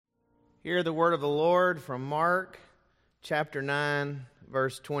Hear the word of the Lord from Mark chapter 9,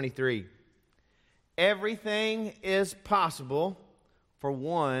 verse 23. Everything is possible for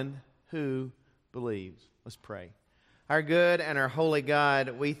one who believes. Let's pray. Our good and our holy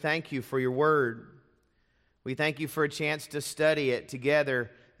God, we thank you for your word. We thank you for a chance to study it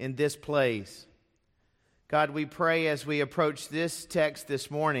together in this place. God, we pray as we approach this text this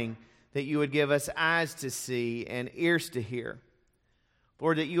morning that you would give us eyes to see and ears to hear.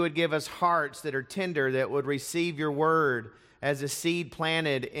 Lord, that you would give us hearts that are tender, that would receive your word as a seed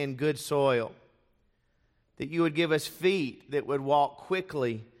planted in good soil. That you would give us feet that would walk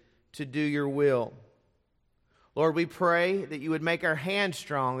quickly to do your will. Lord, we pray that you would make our hands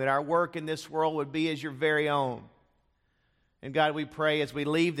strong, that our work in this world would be as your very own. And God, we pray as we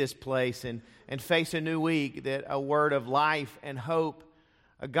leave this place and face a new week that a word of life and hope,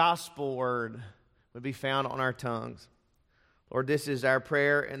 a gospel word, would be found on our tongues. Lord, this is our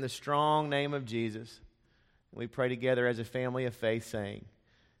prayer in the strong name of Jesus. We pray together as a family of faith saying,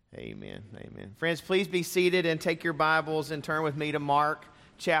 amen, amen. Friends, please be seated and take your Bibles and turn with me to Mark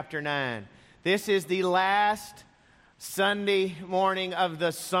chapter 9. This is the last Sunday morning of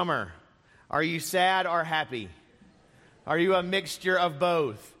the summer. Are you sad or happy? Are you a mixture of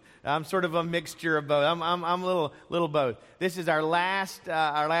both? I'm sort of a mixture of both. I'm a little both. This is our last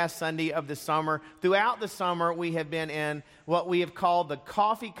Sunday of the summer. Throughout the summer, we have been in what we have called the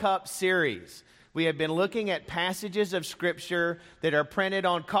Coffee Cup series. We have been looking at passages of Scripture that are printed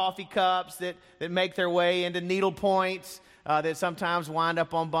on coffee cups that make their way into needle points, that sometimes wind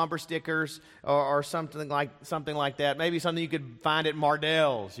up on bumper stickers or something like that. Maybe something you could find at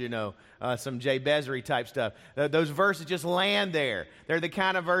Mardell's, some Jay Bezery type stuff. Those verses just land there. They're the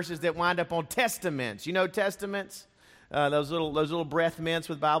kind of verses that wind up on testaments. You know testaments? Those little breath mints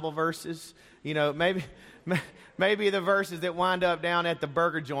with Bible verses. Maybe the verses that wind up down at the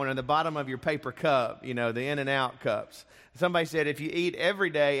burger joint on the bottom of your paper cup. The In-N-Out cups. Somebody said if you eat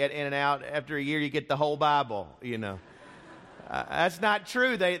every day at In-N-Out, after a year you get the whole Bible. That's not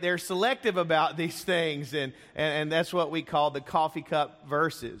true. They're selective about these things, and that's what we call the coffee cup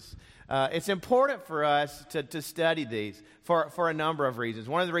verses. It's important for us to study these for a number of reasons.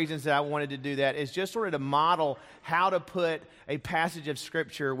 One of the reasons that I wanted to do that is just sort of to model how to put a passage of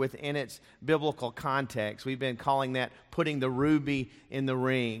Scripture within its biblical context. We've been calling that putting the ruby in the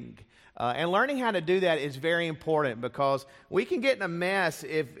ring. And learning how to do that is very important because we can get in a mess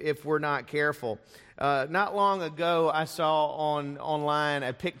if we're not careful. Not long ago, I saw online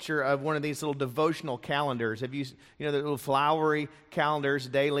a picture of one of these little devotional calendars. Have the little flowery calendars,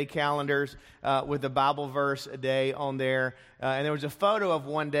 daily calendars with a Bible verse a day on there. And there was a photo of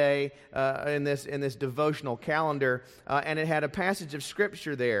one day in this devotional calendar, and it had a passage of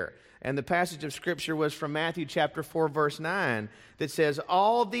Scripture there. And the passage of Scripture was from Matthew chapter 4, verse 9, that says,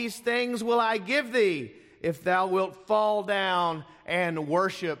 "All these things will I give thee, if thou wilt fall down and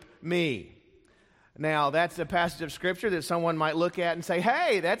worship me." Now, that's a passage of Scripture that someone might look at and say,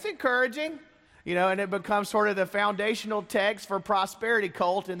 hey, that's encouraging. And it becomes sort of the foundational text for prosperity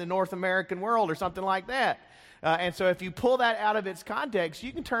cult in the North American world or something like that. And so if you pull that out of its context,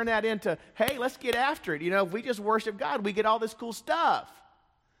 you can turn that into, hey, let's get after it. If we just worship God, we get all this cool stuff.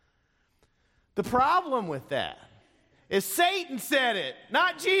 The problem with that is Satan said it,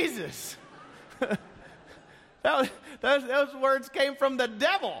 not Jesus. Those words came from the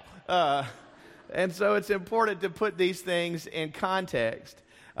devil. And so it's important to put these things in context.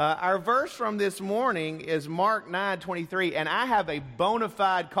 Our verse from this morning is Mark 9:23, and I have a bona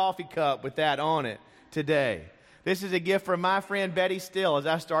fide coffee cup with that on it today. This is a gift from my friend Betty Still. As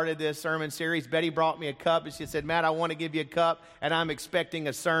I started this sermon series, Betty brought me a cup, and she said, Matt, I want to give you a cup, and I'm expecting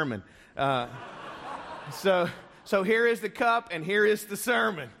a sermon. So here is the cup, and here is the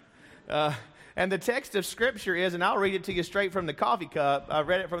sermon. And the text of Scripture is, and I'll read it to you straight from the coffee cup. I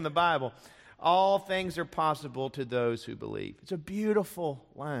read it from the Bible. All things are possible to those who believe. It's a beautiful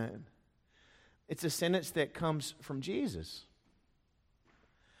line. It's a sentence that comes from Jesus.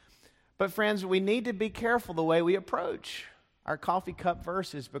 But friends, we need to be careful the way we approach our coffee cup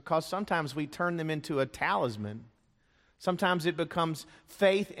verses because sometimes we turn them into a talisman. Sometimes it becomes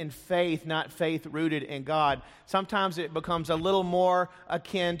faith in faith, not faith rooted in God. Sometimes it becomes a little more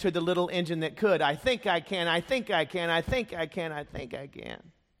akin to the little engine that could. I think I can, I think I can, I think I can, I think I can.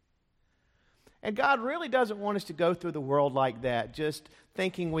 And God really doesn't want us to go through the world like that, just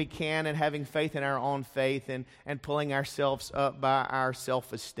thinking we can and having faith in our own faith and pulling ourselves up by our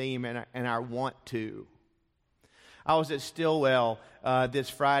self-esteem and our want to. I was at Stillwell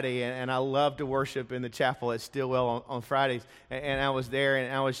this Friday, and I love to worship in the chapel at Stillwell on Fridays. And I was there,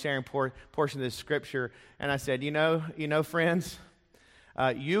 and I was sharing portion of the Scripture, and I said, you know, friends,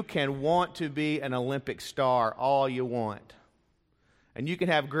 You can want to be an Olympic star all you want. And you can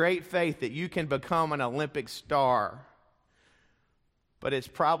have great faith that you can become an Olympic star. But it's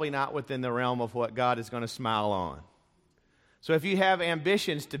probably not within the realm of what God is going to smile on. So if you have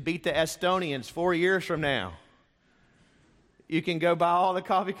ambitions to beat the Estonians 4 years from now, you can go buy all the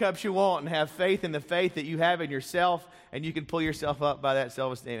coffee cups you want and have faith in the faith that you have in yourself, and you can pull yourself up by that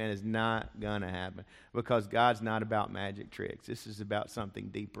self-esteem, and it's not going to happen because God's not about magic tricks. This is about something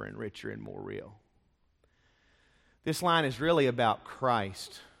deeper and richer and more real. This line is really about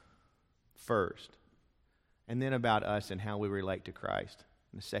Christ first, and then about us and how we relate to Christ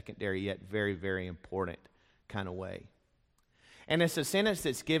in a secondary yet very, very important kind of way. And it's a sentence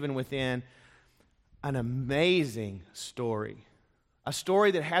that's given within an amazing story, a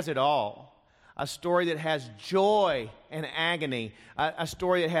story that has it all, a story that has joy and agony, a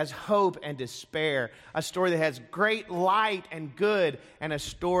story that has hope and despair, a story that has great light and good, and a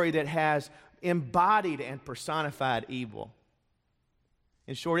story that has embodied and personified evil.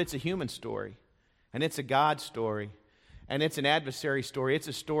 In short, it's a human story, and it's a God story, and it's an adversary story. It's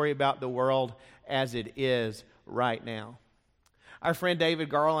a story about the world as it is right now. Our friend David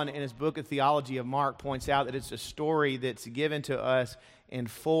Garland, in his book, A Theology of Mark, points out that it's a story that's given to us in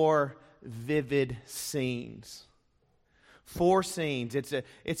 4 vivid scenes. 4 scenes.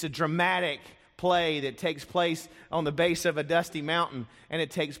 It's a dramatic play that takes place on the base of a dusty mountain, and it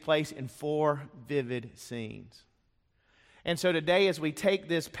takes place in 4 vivid scenes. And so today, as we take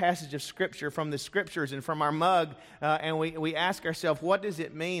this passage of Scripture from the Scriptures and from our mug, and we ask ourselves, what does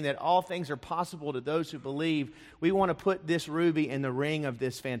it mean that all things are possible to those who believe? We want to put this ruby in the ring of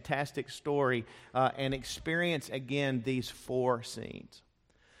this fantastic story and experience again these 4 scenes.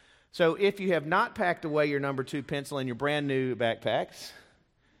 So if you have not packed away your number 2 pencil in your brand new backpacks,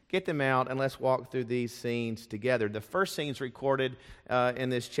 get them out and let's walk through these scenes together. The first scene is recorded in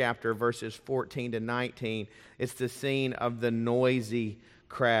this chapter, verses 14 to 19. It's the scene of the noisy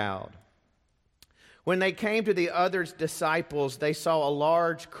crowd. When they came to the other disciples, they saw a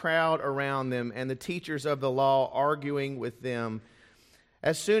large crowd around them and the teachers of the law arguing with them.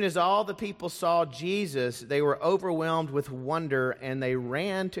 As soon as all the people saw Jesus, they were overwhelmed with wonder and they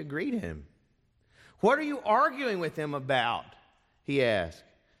ran to greet him. "What are you arguing with him about?" he asked.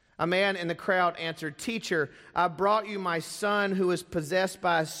 A man in the crowd answered, "Teacher, I brought you my son who is possessed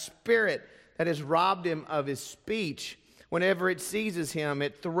by a spirit that has robbed him of his speech. Whenever it seizes him,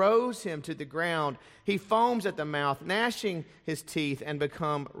 it throws him to the ground. He foams at the mouth, gnashing his teeth, and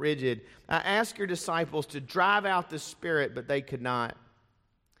become rigid. I asked your disciples to drive out the spirit, but they could not."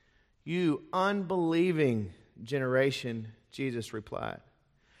 "You unbelieving generation," Jesus replied.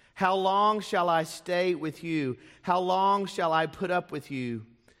 "How long shall I stay with you? How long shall I put up with you?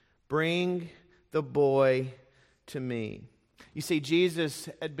 Bring the boy to me." You see, Jesus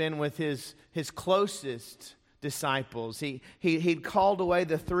had been with his closest disciples. He'd called away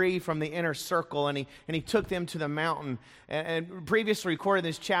the 3 from the inner circle, and he took them to the mountain. And previously recorded in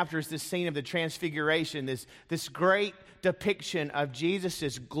this chapter is this scene of the transfiguration, this great depiction of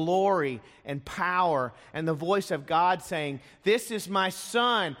Jesus' glory and power, and the voice of God saying, "This is my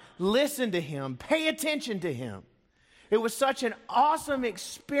son, listen to him, pay attention to him." It was such an awesome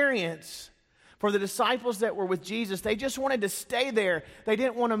experience for the disciples that were with Jesus. They just wanted to stay there. They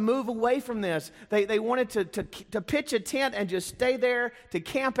didn't want to move away from this. They wanted to pitch a tent and just stay there, to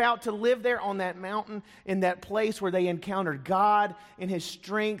camp out, to live there on that mountain in that place where they encountered God in his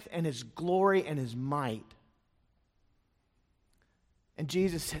strength and his glory and his might. And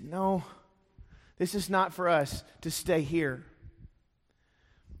Jesus said, "No, this is not for us to stay here.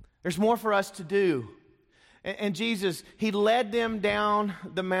 There's more for us to do." And Jesus, he led them down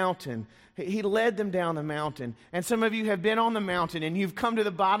the mountain. He led them down the mountain. And some of you have been on the mountain and you've come to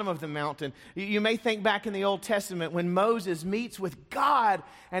the bottom of the mountain. You may think back in the Old Testament when Moses meets with God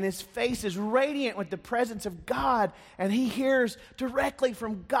and his face is radiant with the presence of God, and he hears directly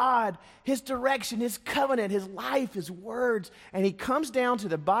from God his direction, his covenant, his life, his words. And he comes down to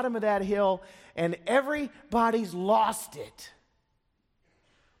the bottom of that hill and everybody's lost it.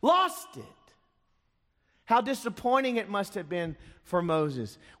 Lost it. How disappointing it must have been for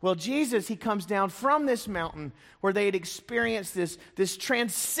Moses. Well, Jesus, he comes down from this mountain where they had experienced this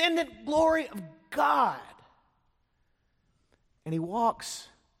transcendent glory of God. And he walks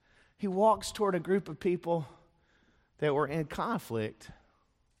toward a group of people that were in conflict.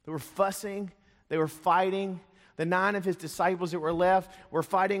 They were fussing, they were fighting. The 9 of his disciples that were left were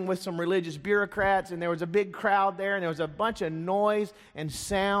fighting with some religious bureaucrats, and there was a big crowd there, and there was a bunch of noise and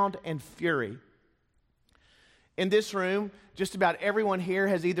sound and fury. In this room, just about everyone here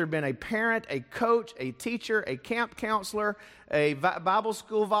has either been a parent, a coach, a teacher, a camp counselor, a Bible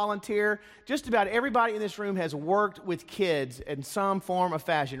school volunteer. Just about everybody in this room has worked with kids in some form or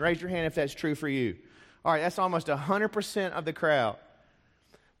fashion. Raise your hand if that's true for you. All right, that's almost 100% of the crowd.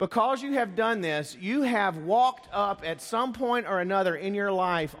 Because you have done this, you have walked up at some point or another in your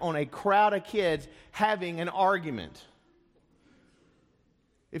life on a crowd of kids having an argument.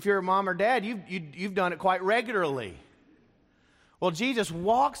 If you're a mom or dad, you've done it quite regularly. Well, Jesus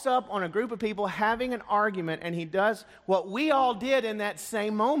walks up on a group of people having an argument, and he does what we all did in that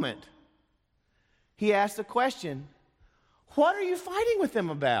same moment. He asked the question, what are you fighting with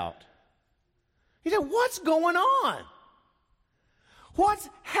them about? He said, what's going on? What's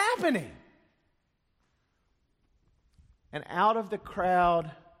happening? And out of the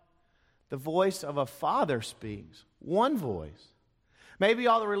crowd, the voice of a father speaks. One voice. Maybe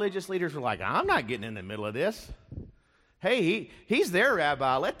all the religious leaders were like, I'm not getting in the middle of this. Hey, he's their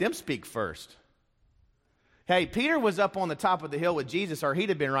rabbi. Let them speak first. Hey, Peter was up on the top of the hill with Jesus, or he'd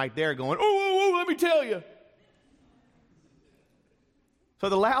have been right there going, oh, let me tell you. So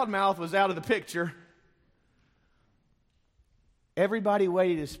the loudmouth was out of the picture. Everybody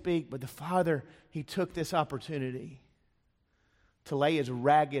waited to speak, but the Father, he took this opportunity to lay his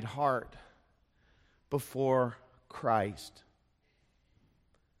ragged heart before Christ.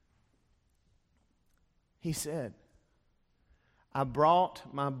 He said, I brought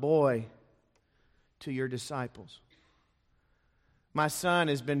my boy to your disciples. My son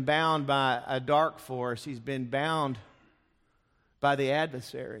has been bound by a dark force. He's been bound by the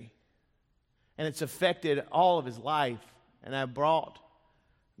adversary. And it's affected all of his life. And I brought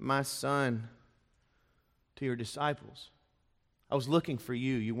my son to your disciples. I was looking for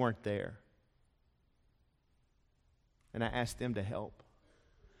you. You weren't there. And I asked them to help.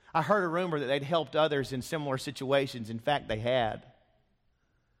 I heard a rumor that they'd helped others in similar situations. In fact, they had.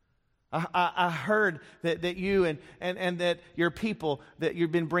 I heard that you and that your people, that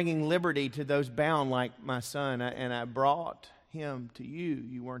you've been bringing liberty to those bound like my son. And I brought him to you.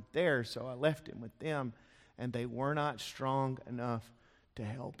 You weren't there, so I left him with them. And they were not strong enough to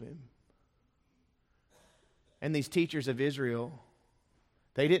help him. And these teachers of Israel,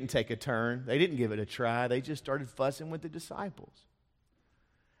 they didn't take a turn. They didn't give it a try. They just started fussing with the disciples.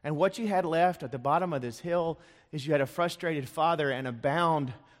 And what you had left at the bottom of this hill is you had a frustrated father and a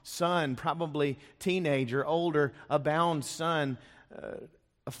bound son, probably teenager, older, a bound son,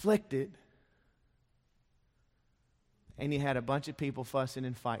 afflicted. And you had a bunch of people fussing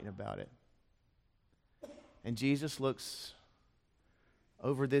and fighting about it. And Jesus looks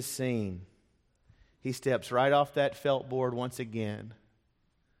over this scene. He steps right off that felt board once again.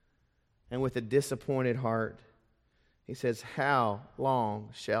 And with a disappointed heart, he says, how long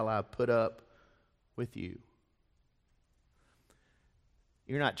shall I put up with you?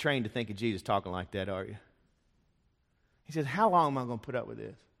 You're not trained to think of Jesus talking like that, are you? He says, how long am I going to put up with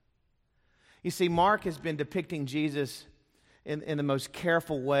this? You see, Mark has been depicting Jesus in the most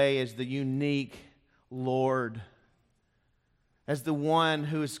careful way as the unique Lord, as the one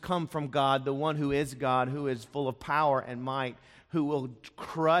who has come from God, the one who is God, who is full of power and might, who will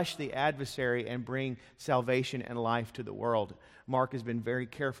crush the adversary and bring salvation and life to the world. Mark has been very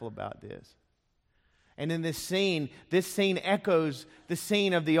careful about this. And in this scene echoes the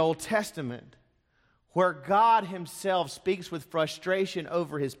scene of the Old Testament, where God himself speaks with frustration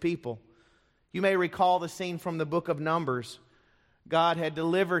over his people. You may recall the scene from the book of Numbers. God had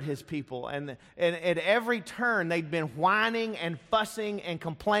delivered his people, and at every turn they'd been whining and fussing and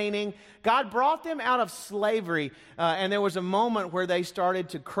complaining. God brought them out of slavery, and there was a moment where they started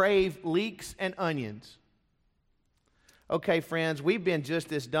to crave leeks and onions. Okay, friends, we've been just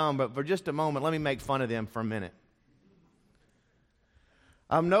this dumb, but for just a moment, let me make fun of them for a minute.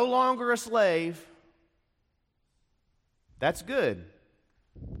 I'm no longer a slave. That's good.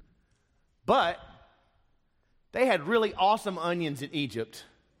 But they had really awesome onions in Egypt.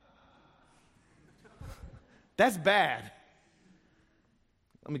 That's bad.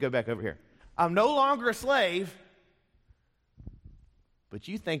 Let me go back over here. I'm no longer a slave, but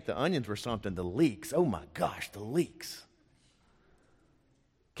you think the onions were something, the leeks. Oh my gosh, the leeks.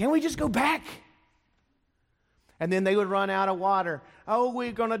 Can we just go back? And then they would run out of water. Oh,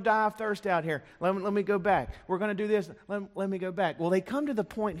 we're going to die of thirst out here. Let me go back. We're going to do this. Let me go back. Well, they come to the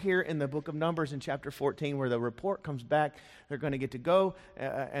point here in the book of Numbers in chapter 14 where the report comes back. They're going to get to go.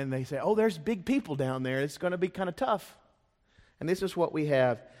 And they say, oh, there's big people down there. It's going to be kind of tough. And this is what we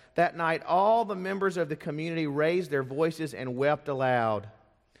have. That night, all the members of the community raised their voices and wept aloud.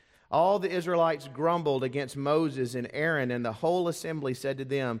 All the Israelites grumbled against Moses and Aaron, and the whole assembly said to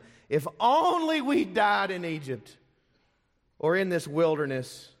them, "If only we died in Egypt or in this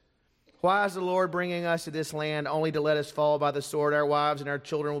wilderness. Why is the Lord bringing us to this land only to let us fall by the sword? Our wives and our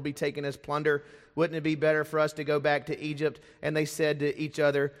children will be taken as plunder. Wouldn't it be better for us to go back to Egypt?" And they said to each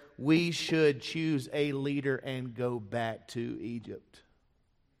other, "We should choose a leader and go back to Egypt."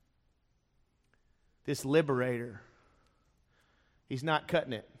 This liberator, he's not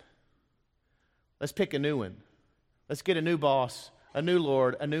cutting it. Let's pick a new one. Let's get a new boss, a new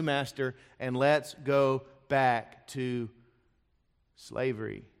Lord, a new master, and let's go back to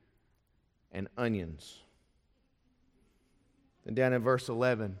slavery and onions. And down in verse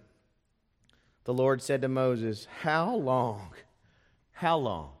 11, the Lord said to Moses, how long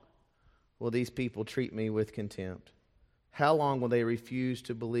will these people treat me with contempt? How long will they refuse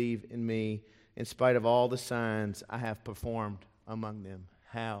to believe in me in spite of all the signs I have performed among them?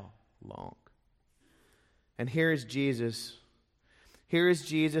 How long? And here is Jesus. Here is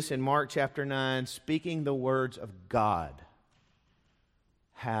Jesus in Mark chapter 9 speaking the words of God.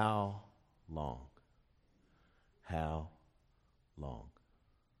 How long? How long?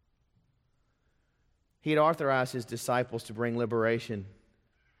 He had authorized his disciples to bring liberation,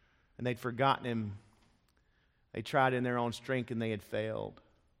 and they'd forgotten him. They tried in their own strength, and they had failed.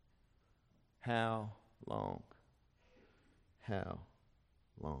 How long? How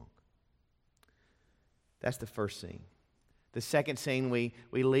long? That's the first scene. The second scene, we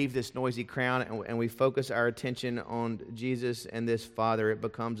leave this noisy crowd and we focus our attention on Jesus and this Father. It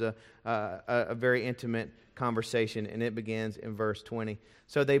becomes a very intimate conversation, and it begins in verse 20.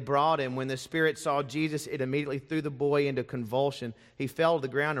 So they brought him. When the Spirit saw Jesus, it immediately threw the boy into convulsion. He fell to the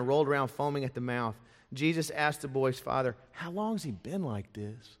ground and rolled around foaming at the mouth. Jesus asked the boy's father, "How long has he been like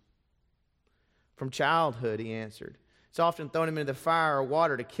this?" "From childhood," he answered. "It's often thrown him into the fire or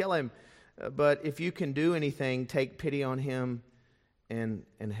water to kill him. But if you can do anything, take pity on him and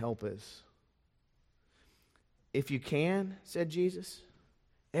help us." "If you can," said Jesus,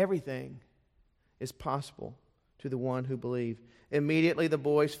 "everything is possible to the one who believes." Immediately the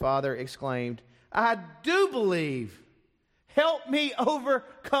boy's father exclaimed, "I do believe. Help me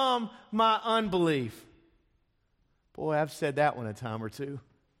overcome my unbelief." Boy, I've said that one a time or two.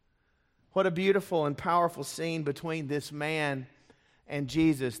 What a beautiful and powerful scene between this man and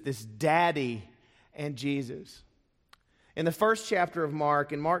Jesus, this daddy and Jesus. In the first chapter of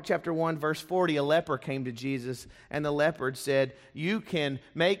Mark, in Mark chapter 1, verse 40, a leper came to Jesus, and the leper said, "You can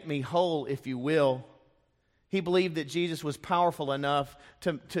make me whole if you will." He believed that Jesus was powerful enough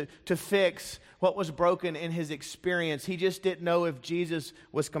to fix what was broken in his experience. He just didn't know if Jesus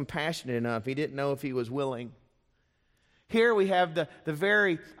was compassionate enough. He didn't know if he was willing. Here we have the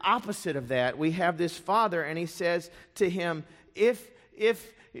very opposite of that. We have this father, and he says to him, if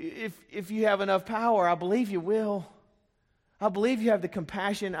you have enough power, I believe you will. I believe you have the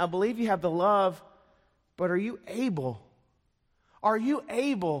compassion. I believe you have the love. But are you able? Are you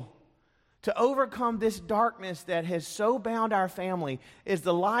able to overcome this darkness that has so bound our family? Is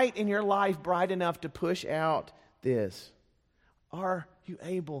the light in your life bright enough to push out this? Are you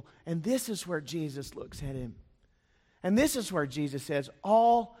able? And this is where Jesus looks at him. And this is where Jesus says,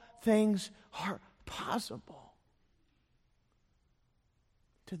 all things are possible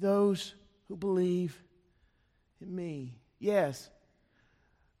to those who believe in me. Yes,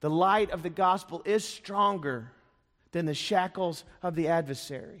 the light of the gospel is stronger than the shackles of the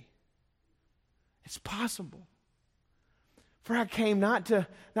adversary. It's possible. For I came not to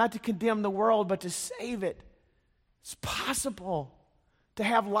condemn the world, but to save it. It's possible to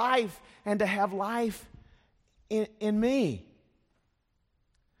have life, and to have life in me.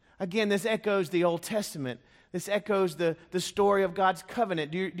 Again, this echoes the Old Testament. This echoes the story of God's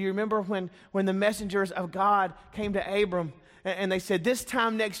covenant. Do you remember when the messengers of God came to Abram and they said, "This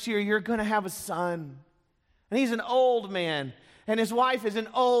time next year you're going to have a son." And he's an old man, and his wife is an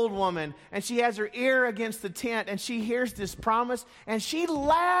old woman, and she has her ear against the tent, and she hears this promise, and she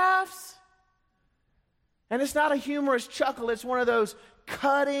laughs. And it's not a humorous chuckle. It's one of those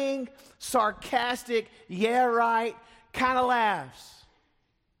cutting, sarcastic, yeah, right kind of laughs.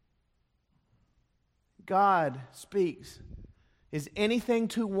 God speaks. Is anything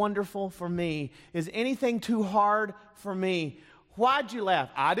too wonderful for me? Is anything too hard for me? Why'd you laugh?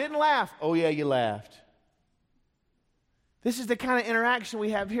 I didn't laugh. Oh, yeah, you laughed. This is the kind of interaction we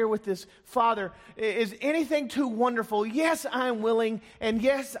have here with this father. Is anything too wonderful? Yes, I am willing, and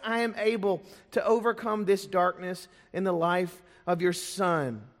yes, I am able to overcome this darkness in the life of your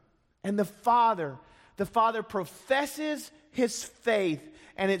son. And the father professes his faith,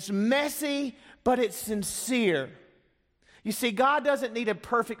 and it's messy, but it's sincere. You see, God doesn't need a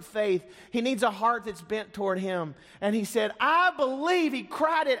perfect faith. He needs a heart that's bent toward Him. And he said, I believe. He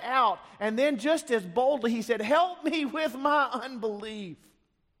cried it out. And then just as boldly, he said, help me with my unbelief.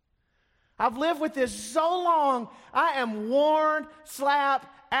 I've lived with this so long, I am worn slap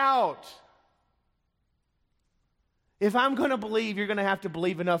out. If I'm going to believe, you're going to have to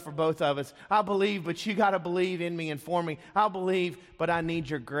believe enough for both of us. I believe, but you got to believe in me and for me. I believe, but I need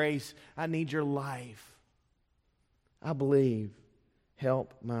your grace. I need your life. I believe.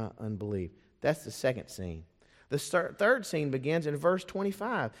 Help my unbelief. That's the second scene. The third scene begins in verse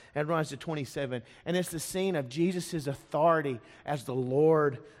 25 and runs to 27. And it's the scene of Jesus' authority as the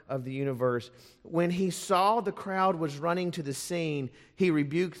Lord of the universe. When he saw the crowd was running to the scene, he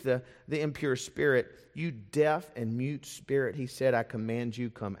rebuked the impure spirit. You deaf and mute spirit, he said, I command you,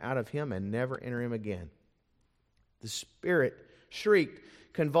 come out of him and never enter him again. The spirit shrieked,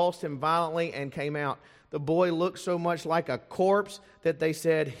 convulsed him violently, and came out. The boy looked so much like a corpse that they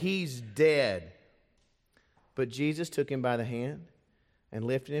said, he's dead. But Jesus took him by the hand and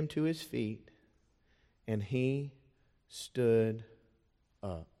lifted him to his feet, and he stood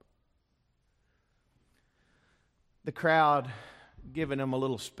up. The crowd giving him a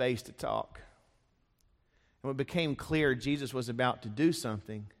little space to talk. And when it became clear Jesus was about to do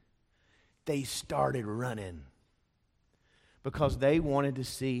something, they started running because they wanted to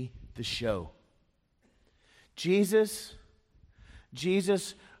see the show. Jesus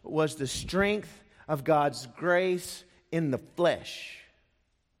was the strength of God's grace in the flesh.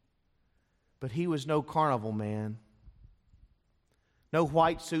 But he was no carnival man. No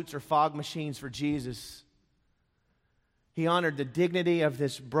white suits or fog machines for Jesus. He honored the dignity of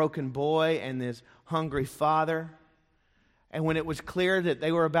this broken boy and this hungry father. And when it was clear that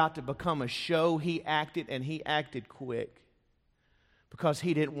they were about to become a show, he acted, and he acted quick. Because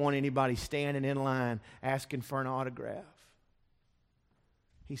he didn't want anybody standing in line asking for an autograph.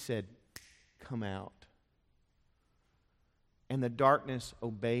 He said, come out. And the darkness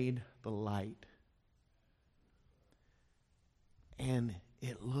obeyed the light. And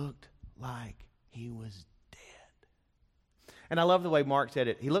it looked like he was dead. And I love the way Mark said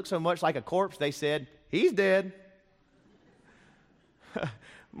it. He looked so much like a corpse, they said, he's dead.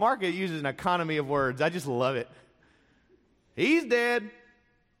 Mark uses an economy of words. I just love it. He's dead.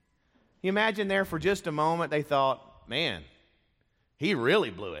 You imagine there for just a moment they thought, man, he really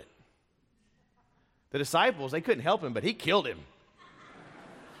blew it. The disciples, they couldn't help him, but he killed him.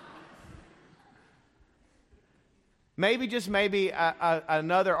 Maybe, just maybe,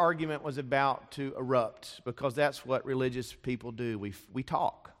 another argument was about to erupt, because that's what religious people do. We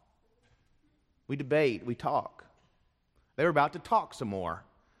talk. We debate. We talk. They were about to talk some more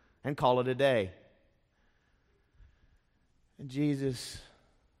and call it a day. And Jesus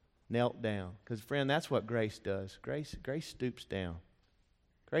knelt down. Because, friend, that's what grace does. Grace stoops down.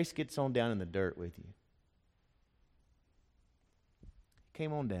 Grace gets on down in the dirt with you.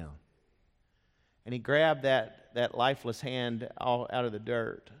 Came on down. And he grabbed that lifeless hand all out of the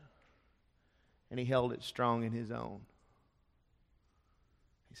dirt. And he held it strong in his own.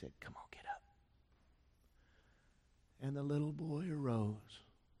 He said, come on, get up. And the little boy arose.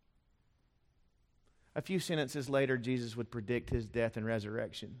 A few sentences later, Jesus would predict his death and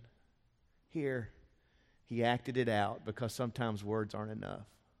resurrection. Here, he acted it out, because sometimes words aren't enough.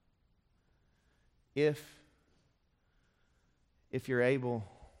 If you're able,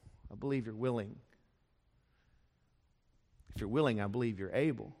 I believe you're willing. If you're willing, I believe you're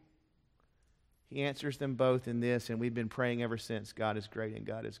able. He answers them both in this, and we've been praying ever since, God is great and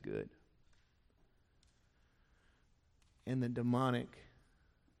God is good. And the demonic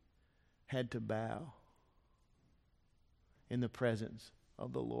had to bow in the presence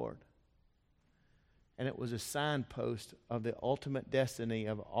of the Lord. And it was a signpost of the ultimate destiny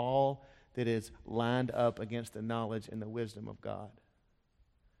of all that is lined up against the knowledge and the wisdom of God.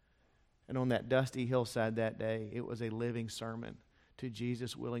 And on that dusty hillside that day, it was a living sermon to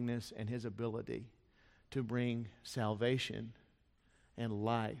Jesus' willingness and his ability to bring salvation and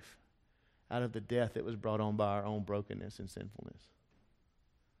life out of the death that was brought on by our own brokenness and sinfulness.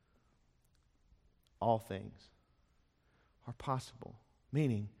 All things are possible,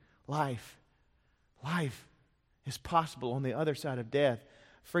 meaning life is possible on the other side of death.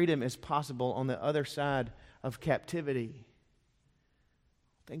 Freedom is possible on the other side of captivity.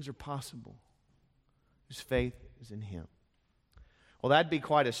 Things are possible whose faith is in him. Well, that'd be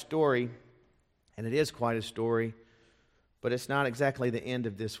quite a story, and it is quite a story, but it's not exactly the end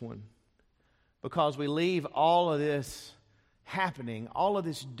of this one, because we leave all of this happening, all of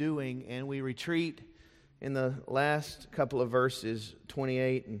this doing, and we retreat in the last couple of verses,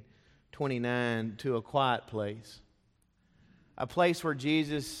 28 and 29, to a quiet place. a place where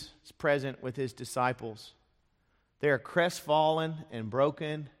Jesus is present with his disciples. They are crestfallen and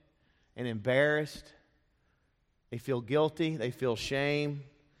broken and embarrassed. They feel guilty. They feel shame.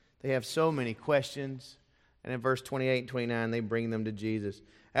 They have so many questions. And in verse 28 and 29, they bring them to Jesus.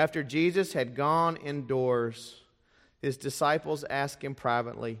 After Jesus had gone indoors, his disciples asked him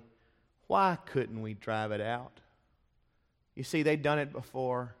privately, "Why couldn't we drive it out?" You see, they'd done it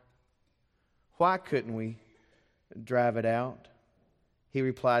before. Why couldn't we drive it out? He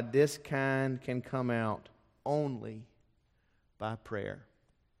replied, "This kind can come out only by prayer."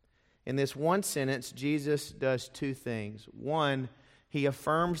 In this one sentence, Jesus does two things. One, he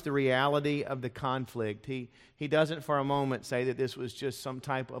affirms the reality of the conflict. He doesn't for a moment say that this was just some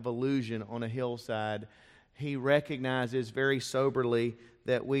type of illusion on a hillside. He recognizes very soberly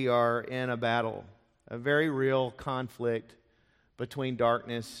that we are in a battle, a very real conflict between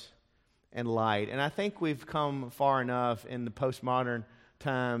darkness and light. And I think we've come far enough in the postmodern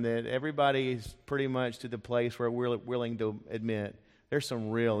time that everybody is pretty much to the place where we're willing to admit there's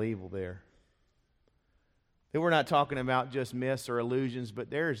some real evil there. That we're not talking about just myths or illusions, but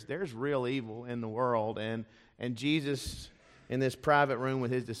there's real evil in the world. And Jesus, in this private room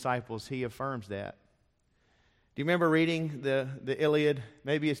with his disciples, he affirms that. Do you remember reading the Iliad?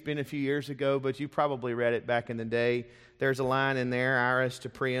 Maybe it's been a few years ago, but you probably read it back in the day. There's a line in there, Iris to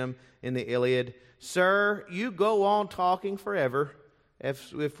Priam in the Iliad. "Sir, you go on talking forever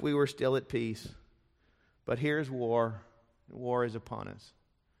if we were still at peace. But here's war. War is upon us."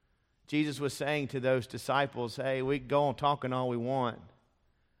 Jesus was saying to those disciples, hey, we can go on talking all we want,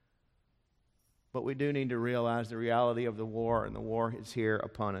 but we do need to realize the reality of the war, and the war is here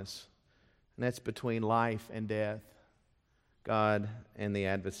upon us. And that's between life and death, God and the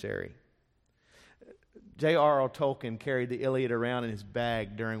adversary. J.R.R. Tolkien carried the Iliad around in his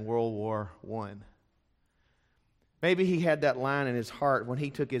bag during World War I. Maybe he had that line in his heart when he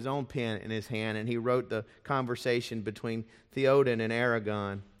took his own pen in his hand and he wrote the conversation between Theoden and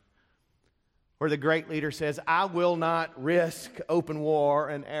Aragon, where the great leader says, "I will not risk open war,"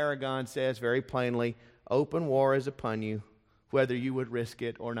 and Aragon says very plainly, "Open war is upon you, whether you would risk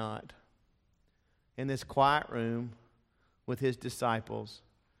it or not." In this quiet room with his disciples,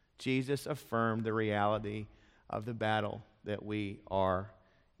 Jesus affirmed the reality of the battle that we are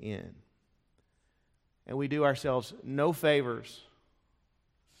in. And we do ourselves no favors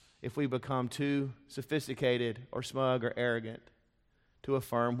if we become too sophisticated or smug or arrogant to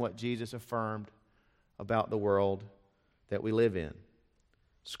affirm what Jesus affirmed about the world that we live in.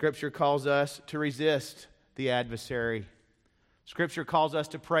 Scripture calls us to resist the adversary. Scripture calls us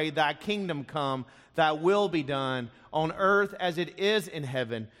to pray, "Thy kingdom come, thy will be done on earth as it is in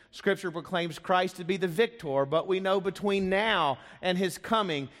heaven." Scripture proclaims Christ to be the victor, but we know between now and his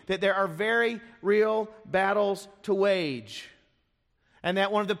coming that there are very real battles to wage. And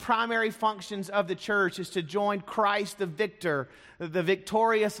that one of the primary functions of the church is to join Christ the victor, the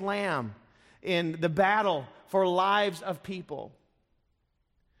victorious Lamb, in the battle for lives of people.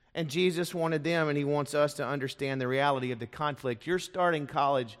 And Jesus wanted them, and he wants us to understand the reality of the conflict. You're starting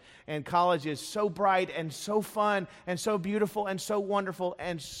college, and college is so bright and so fun and so beautiful and so wonderful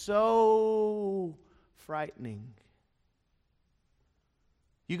and so frightening.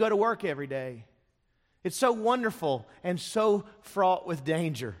 You go to work every day. It's so wonderful and so fraught with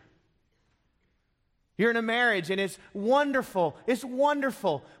danger. You're in a marriage, and it's wonderful,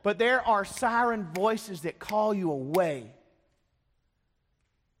 but there are siren voices that call you away.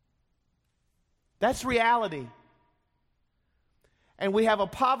 That's reality. And we have a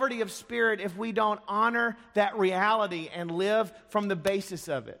poverty of spirit if we don't honor that reality and live from the basis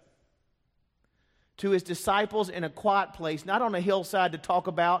of it. To his disciples in a quiet place, not on a hillside to talk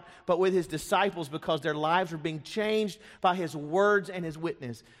about, but with his disciples because their lives were being changed by his words and his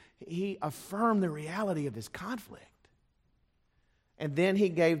witness. He affirmed the reality of this conflict. And then he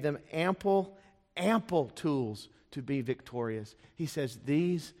gave them ample tools to be victorious. He says,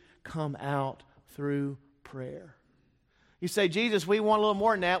 these come out through prayer. You say, Jesus, we want a little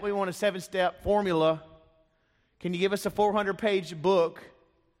more than that. We want a 7-step formula. Can you give us a 400-page book?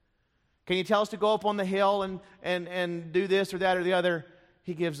 Can you tell us to go up on the hill and do this or that or the other?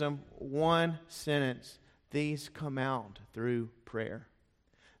 He gives them one sentence. These come out through prayer.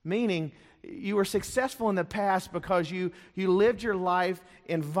 Meaning, you were successful in the past because you lived your life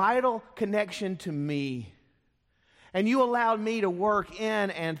in vital connection to me. And you allowed me to work in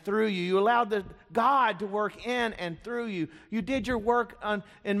and through you. You allowed God to work in and through you. You did your work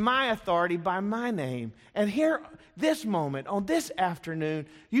in my authority by my name. And here, this moment, on this afternoon,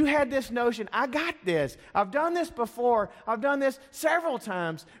 you had this notion, I got this. I've done this before. I've done this several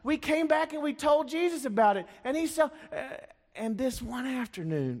times. We came back and we told Jesus about it. And And this one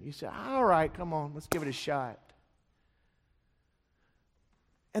afternoon, you said, all right, come on, let's give it a shot.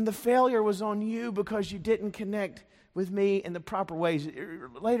 And the failure was on you because you didn't connect with me in the proper ways.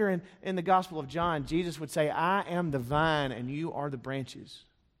 Later in the Gospel of John, Jesus would say, I am the vine and you are the branches.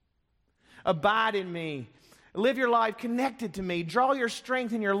 Abide in me. Live your life connected to me. Draw your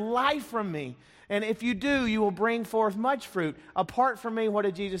strength and your life from me. And if you do, you will bring forth much fruit. Apart from me, what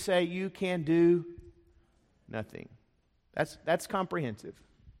did Jesus say? You can do nothing. That's comprehensive.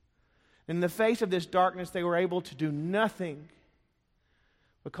 In the face of this darkness, they were able to do nothing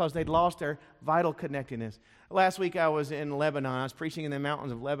because they'd lost their vital connectedness. Last week I was in Lebanon. I was preaching in the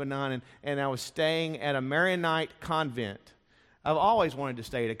mountains of Lebanon, and I was staying at a Maronite convent. I've always wanted to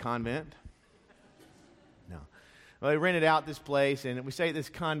stay at a convent. No. Well, they rented out this place, and we stayed at this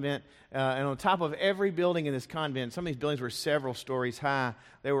convent, and on top of every building in this convent, some of these buildings were several stories high.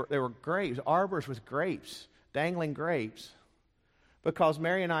 There were grapes, arbors with grapes, dangling grapes. Because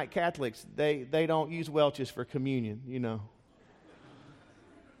Maronite Catholics, they don't use Welch's for communion, you know.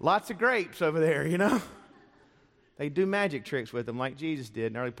 Lots of grapes over there, you know. They do magic tricks with them like Jesus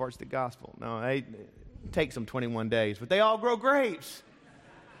did in early parts of the gospel. No, it takes them 21 days, but they all grow grapes.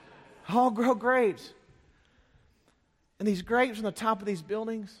 All grow grapes. And these grapes on the top of these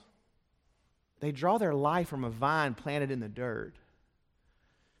buildings, they draw their life from a vine planted in the dirt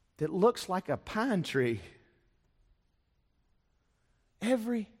that looks like a pine tree.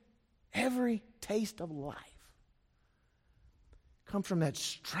 Every taste of life comes from that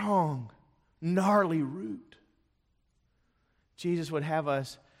strong, gnarly root. Jesus would have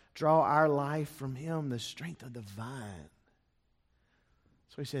us draw our life from Him, the strength of the vine.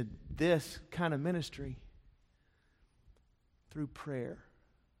 So He said, this kind of ministry, through prayer,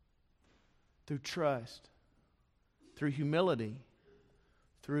 through trust, through humility,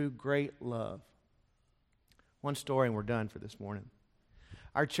 through great love. One story and we're done for this morning.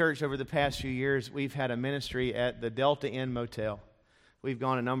 Our church, over the past few years, we've had a ministry at the Delta Inn Motel. We've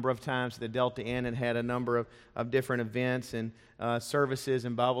gone a number of times to the Delta Inn and had a number of different events and services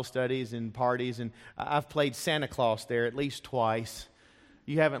and Bible studies and parties. And I've played Santa Claus there at least twice.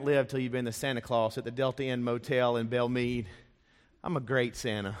 You haven't lived till you've been the Santa Claus at the Delta Inn Motel in Belmead. I'm a great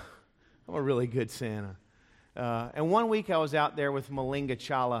Santa. I'm a really good Santa. And one week I was out there with Malinga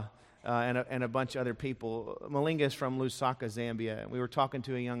Chala and a bunch of other people. Malinga is from Lusaka, Zambia. And we were talking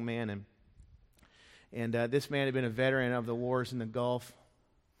to a young man, and this man had been a veteran of the wars in the Gulf.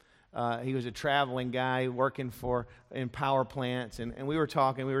 He was a traveling guy working in power plants, and we were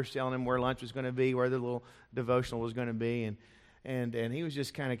talking. We were telling him where lunch was going to be, where the little devotional was going to be, and he was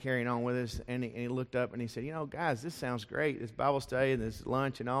just kind of carrying on with us. And he looked up and he said, "You know, guys, this sounds great. This Bible study and this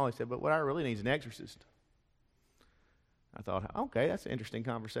lunch and all." He said, "But what I really need is an exorcist." I thought, okay, that's an interesting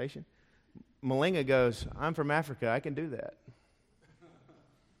conversation. Malinga goes, "I'm from Africa. I can do that."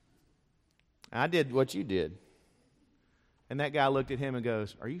 I did what you did. And that guy looked at him and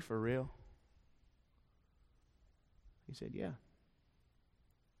goes, "Are you for real?" He said, "Yeah."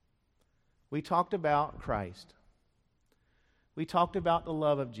 We talked about Christ. We talked about the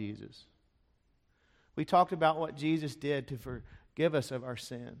love of Jesus. We talked about what Jesus did to forgive us of our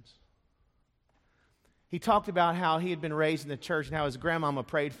sins. He talked about how he had been raised in the church and how his grandmama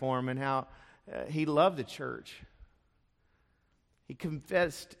prayed for him and how he loved the church. He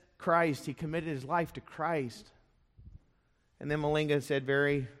confessed Christ. He committed his life to Christ. And then Malinga said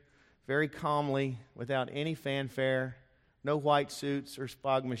very, very calmly, without any fanfare, no white suits or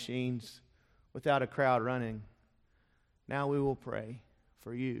spog machines, without a crowd running, "Now we will pray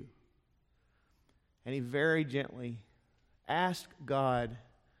for you." And he very gently asked God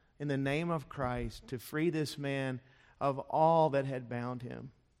in the name of Christ to free this man of all that had bound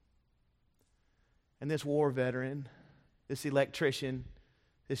him. And this war veteran, this electrician,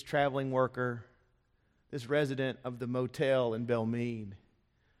 this traveling worker, this resident of the motel in Belmead,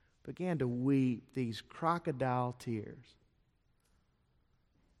 began to weep these crocodile tears.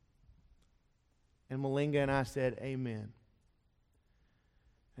 And Malinga and I said, "Amen."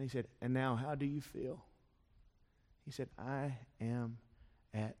 And he said, "And now how do you feel?" He said, "I am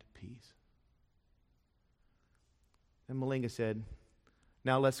at peace." And Malinga said,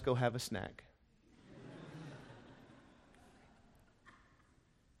 "Now let's go have a snack."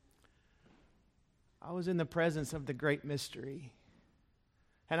 I was in the presence of the great mystery.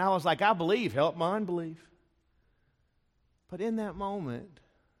 And I was like, I believe, help my unbelief. But in that moment,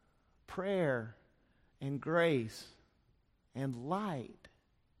 prayer and grace and light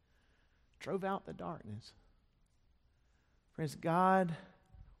drove out the darkness. Friends, God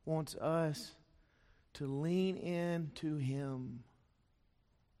wants us to lean into Him,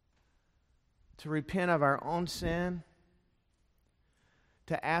 to repent of our own sin,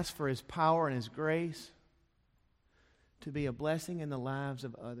 to ask for His power and His grace to be a blessing in the lives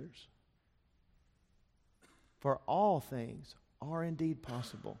of others. For all things are indeed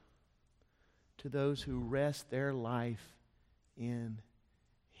possible to those who rest their life in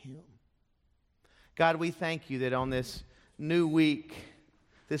Him. God, we thank You that on this new week,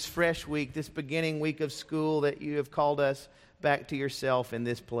 this fresh week, this beginning week of school, that You have called us back to Yourself in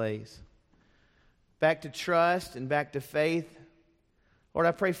this place. Back to trust and back to faith. Lord,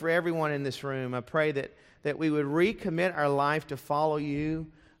 I pray for everyone in this room. I pray that we would recommit our life to follow You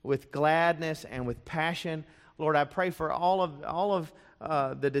with gladness and with passion. Lord, I pray for all of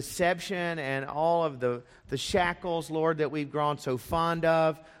the deception and all of the shackles, Lord, that we've grown so fond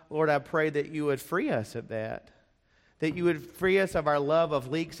of. Lord, I pray that You would free us of that. That You would free us of our love of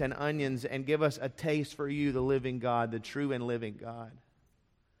leeks and onions and give us a taste for You, the living God, the true and living God.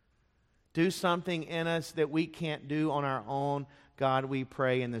 Do something in us that we can't do on our own. God, we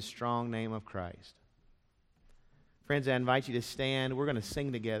pray in the strong name of Christ. Friends, I invite you to stand. We're going to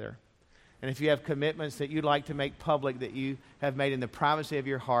sing together. And if you have commitments that you'd like to make public that you have made in the privacy of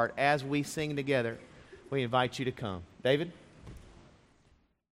your heart as we sing together, we invite you to come. David?